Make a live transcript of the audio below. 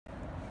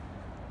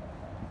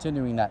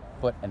continuing that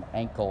foot and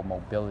ankle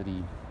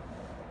mobility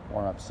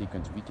warm-up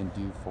sequence we can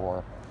do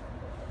for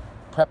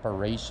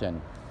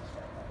preparation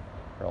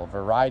for a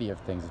variety of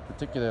things,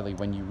 particularly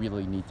when you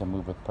really need to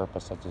move with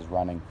purpose, such as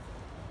running.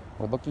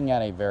 We're looking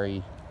at a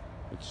very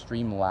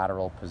extreme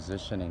lateral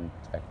positioning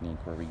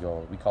technique where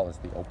we call this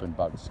the open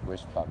bug,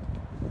 squish bug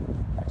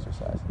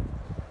exercise.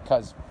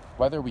 Because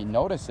whether we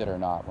notice it or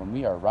not, when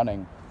we are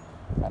running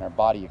and our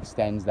body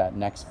extends that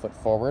next foot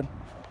forward,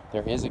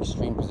 there is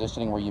extreme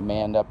positioning where you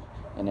may end up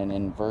in an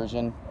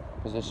inversion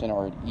position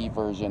or an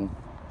eversion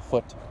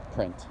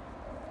footprint.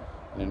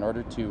 And in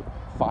order to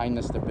find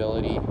the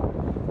stability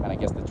and I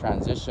guess the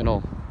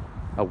transitional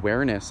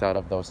awareness out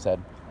of those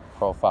said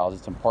profiles,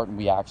 it's important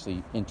we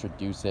actually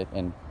introduce it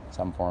in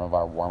some form of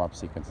our warm-up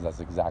sequences.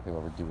 That's exactly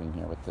what we're doing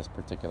here with this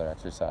particular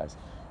exercise,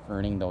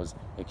 earning those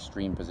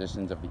extreme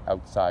positions of the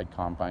outside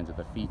confines of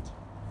the feet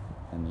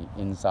and the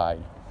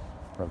inside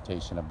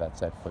rotation of that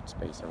said foot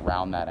space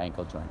around that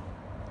ankle joint.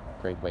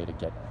 Great way to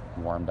get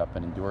warmed up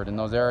and endured in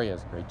those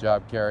areas. Great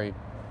job, Carrie.